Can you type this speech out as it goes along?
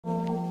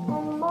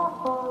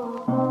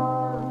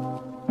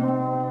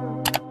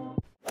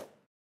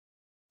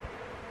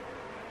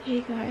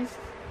Guys,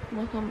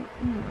 welcome.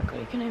 Oh my god,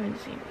 you can't even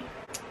see me.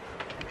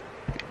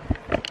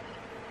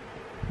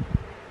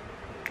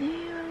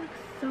 Yeah, I look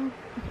so okay.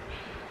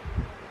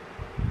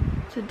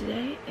 So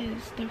today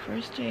is the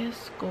first day of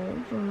school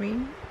for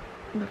me.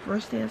 The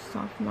first day of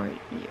sophomore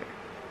year.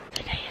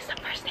 Today is the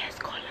first day of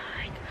school,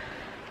 like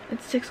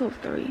it's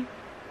 6:03.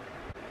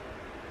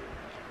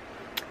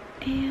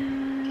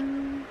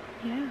 And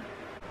yeah.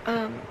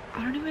 I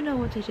don't even know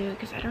what to do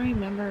because I don't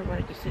remember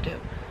what I used to do.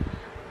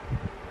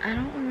 I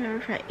don't remember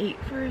if I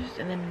ate first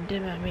and then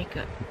did my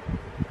makeup,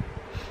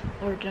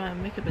 or did my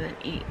makeup and then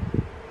eat.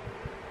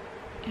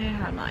 I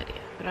have no idea,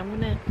 but I'm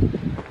gonna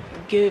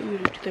go to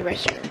the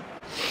restroom.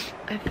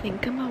 I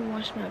think I'm gonna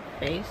wash my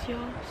face,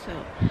 y'all,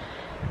 so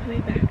I'll be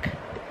back.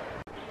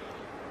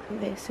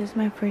 This is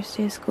my first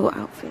day of school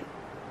outfit.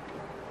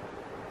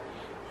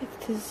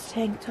 It's this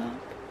tank top,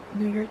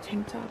 New York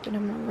tank top, and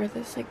I'm gonna wear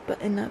this like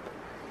button up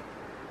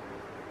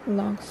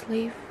long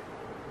sleeve.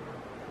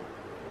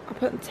 I'll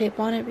put tape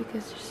on it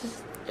because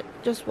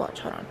just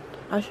watch. Hold on,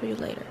 I'll show you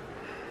later.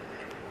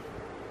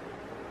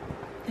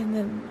 And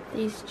then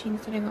these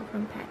jeans that I got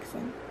from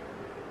Paxson,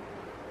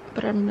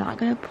 but I'm not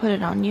gonna put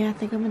it on yet. I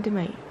think I'm gonna do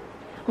I'm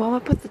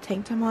gonna put the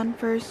tank top on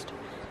first,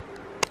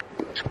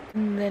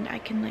 and then I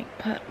can like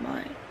put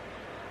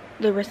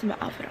the rest of my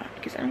outfit on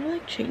because I don't feel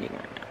like changing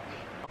right now.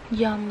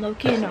 Yeah, I'm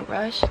low-key in a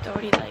rush. It's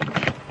already like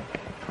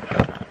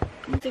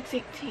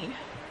 6:18.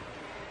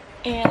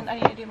 And I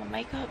need to do my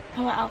makeup,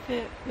 put my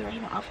outfit, the rest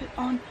of my outfit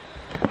on.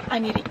 I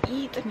need to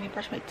eat, I need to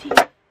brush my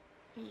teeth.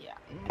 Yeah.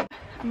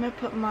 I'm gonna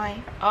put my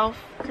e.l.f.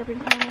 gripping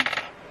primer.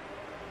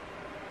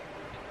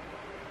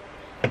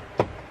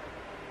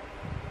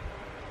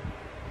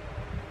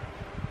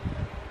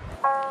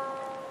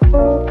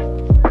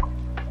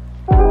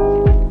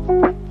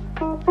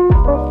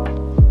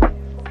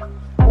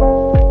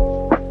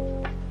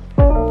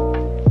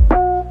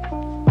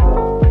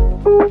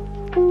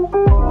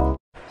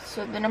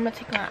 So then I'm gonna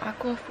take my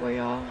aqua for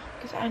y'all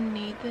because I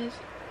need this.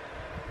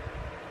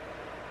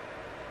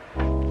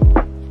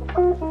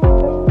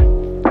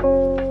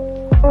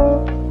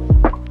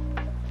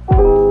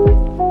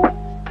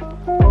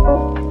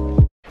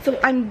 So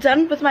I'm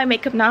done with my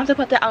makeup now. To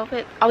put the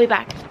outfit, I'll be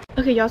back.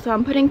 Okay, y'all. So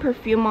I'm putting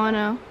perfume on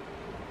now.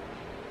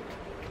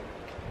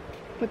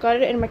 I got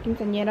it in my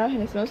quinceañera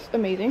and it smells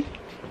amazing.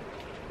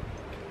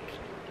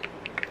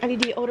 I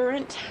need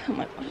deodorant. Oh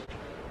my god.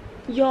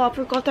 Yo, I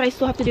forgot that I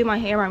still have to do my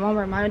hair. My mom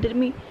reminded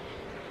me.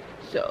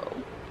 So,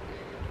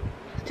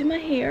 let's do my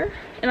hair.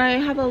 And I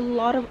have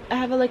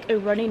like a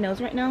runny nose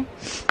right now.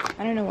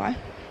 I don't know why.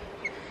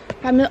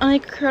 I'm gonna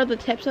curl the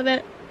tips of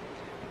it.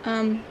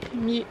 I'm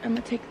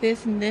gonna take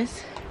this and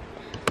this.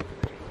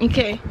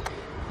 Okay.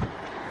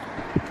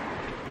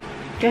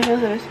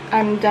 Guys,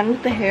 I'm done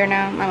with the hair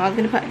now. My mom's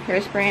gonna put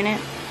hairspray in it.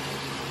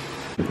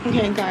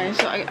 Okay, guys.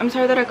 So I'm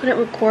sorry that I couldn't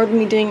record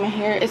me doing my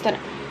hair. Is that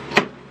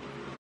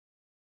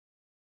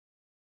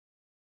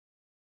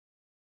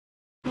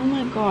oh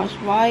my gosh,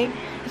 why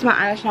is my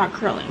eyelash not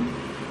curling?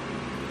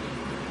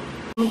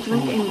 I'm gonna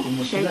drink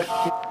and shake.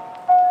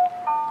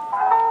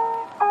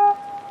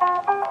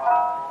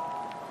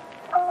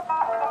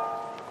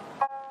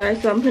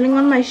 Guys, so I'm putting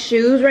on my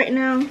shoes right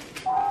now.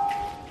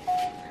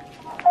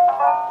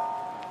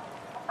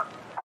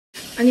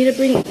 I need to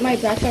bring my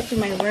backpack to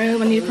my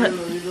room. I need to put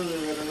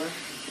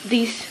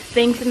these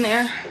things in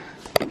there.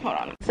 Hold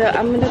on. So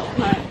I'm gonna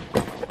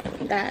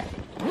put that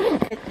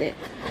with it.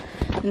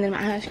 And then my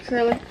eyelash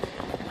curler.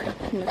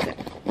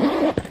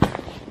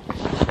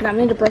 Now I'm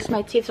going to brush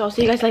my teeth, so I'll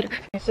see you guys later.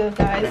 So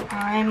guys,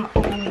 I'm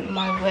on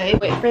my way.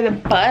 Wait for the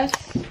bus.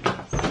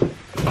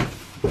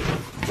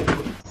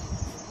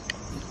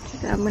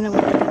 So I'm gonna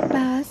wait for the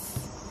bus.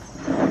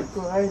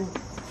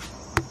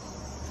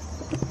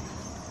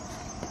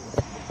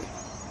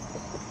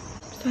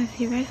 So I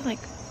see you guys like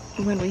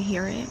when we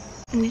hear it.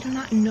 And we do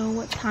not know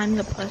what time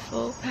the bus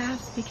will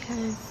pass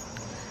because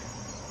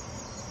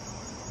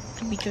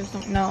we just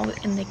don't know.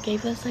 And they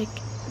gave us like,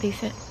 they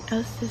sent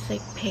us this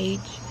like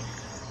page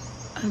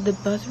of the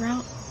bus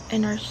route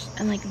and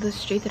like the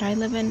street that I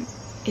live in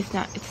it's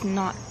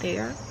not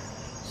there,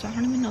 so I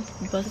don't even know if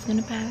the bus is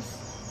gonna pass.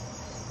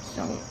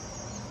 So,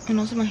 and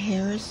also my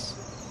hair is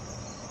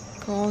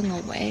going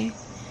away,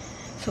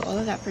 so all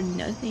of that for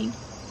nothing.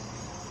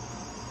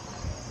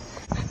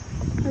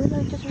 I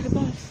really just heard the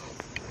bus.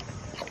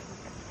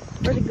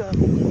 Where'd it go?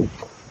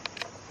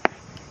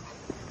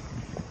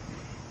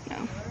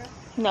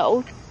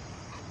 No.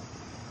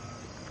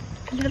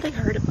 I literally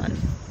heard a bus.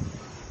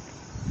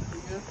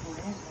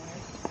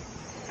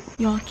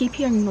 Y'all keep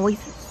hearing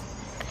noises.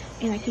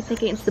 And I keep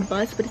thinking it's the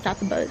bus, but it's not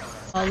the bus.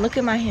 Look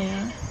at my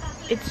hair.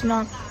 It's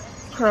not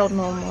curled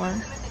no more.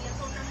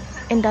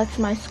 And that's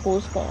my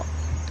school's fault.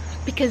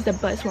 Because the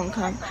bus won't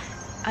come.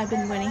 I've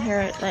been waiting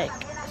here like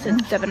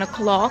since 7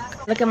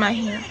 o'clock. Look at my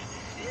hair.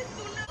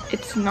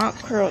 It's not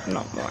curled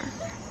no more.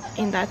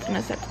 And that's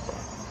unacceptable.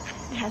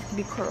 It has to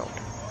be curled.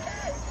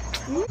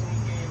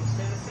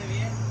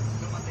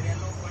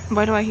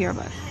 Why do I hear a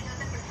bus?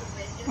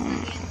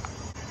 Oh,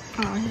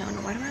 I don't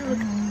know. Why do I look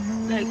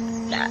like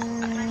that?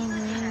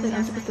 Like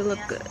I'm supposed to look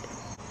good.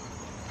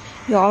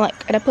 Y'all, like,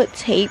 I gotta put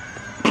tape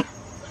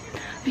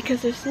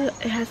because it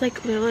has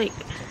like literally,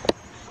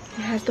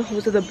 it has the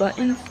holes of the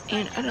buttons,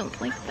 and I don't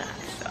like that,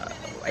 so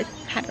I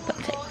had to put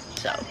tape.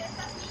 So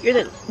you're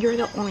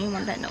the only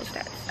one that knows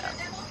that, so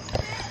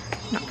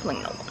not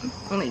telling no one,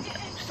 only you.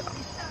 So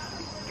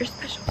you're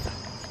special. So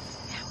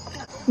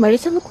yeah. Why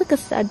does it look like a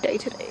sad day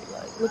today?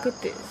 Like, look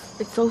at this.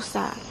 It's so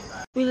sad.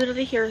 We're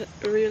literally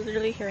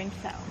hearing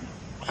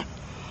sound,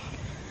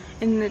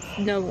 and it's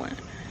no one.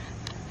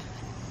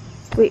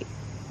 Wait.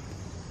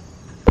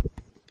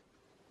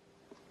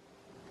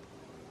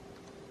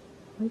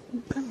 Where's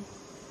he coming?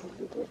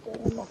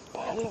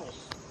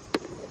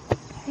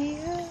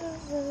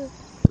 Yeah.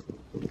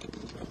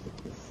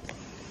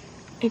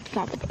 It's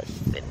not the bus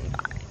spinning by.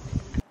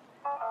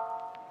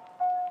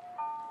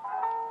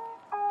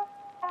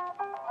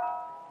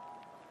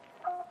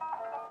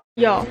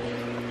 Yo,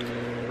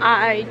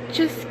 I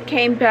just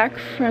came back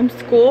from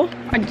school.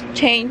 I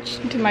changed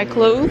into my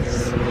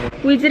clothes.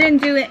 We didn't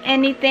do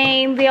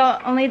anything. We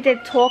only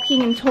did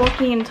talking and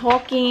talking and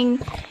talking,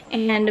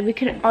 and we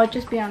could all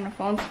just be on our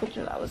phones, which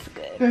that was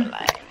good. But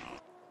like,